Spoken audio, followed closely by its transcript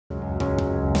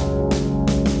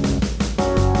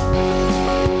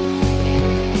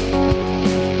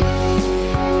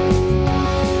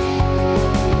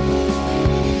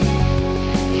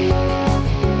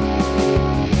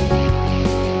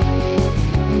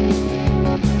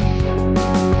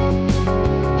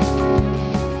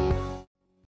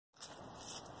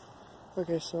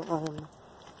Okay, so I'm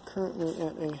currently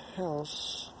at a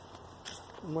house.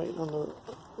 I'm waiting on the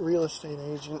real estate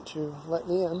agent to let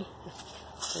me in.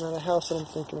 I'm at a house that I'm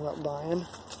thinking about buying.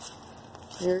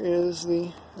 Here is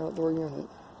the outdoor unit.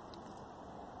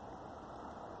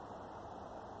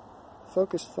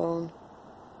 Focus phone.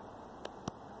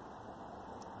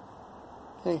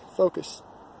 Hey, focus.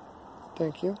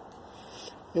 Thank you.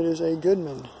 It is a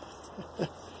Goodman.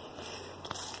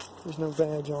 There's no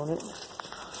badge on it.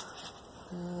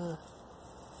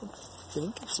 I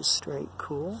think it's a straight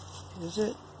cool. Is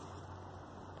it?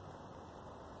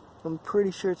 I'm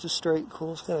pretty sure it's a straight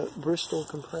cool. It's got a Bristol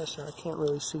compressor. I can't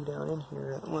really see down in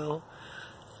here that well.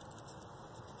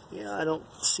 Yeah, I don't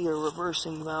see a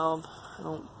reversing valve. I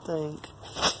don't think.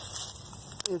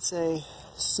 It's a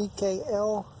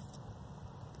CKL.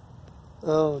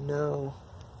 Oh no.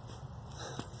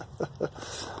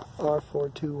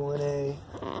 R421A.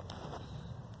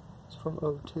 It's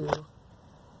from 02.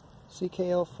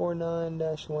 CKL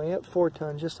 49-1. Yep, 4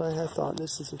 ton, just like I thought.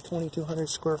 This is a 2,200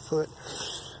 square foot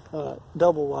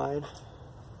double wide.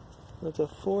 It's a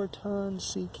 4 ton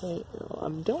CKL. I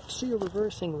don't see a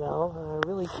reversing valve. I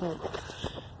really can't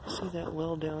see that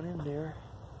well down in there.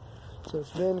 So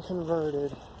it's been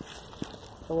converted.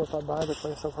 Oh, if I buy the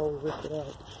place, I'll probably rip it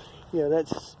out. Yeah,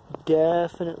 that's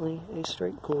definitely a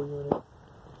straight cool unit.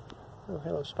 Oh,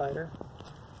 hello, spider.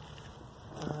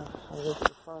 I'll look at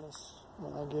the furnace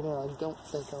when I get in. I don't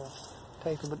think I'll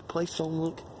take it, but the place don't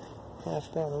look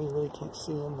half bad. You really can't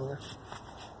see in there.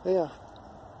 But yeah,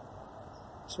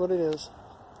 that's what it is.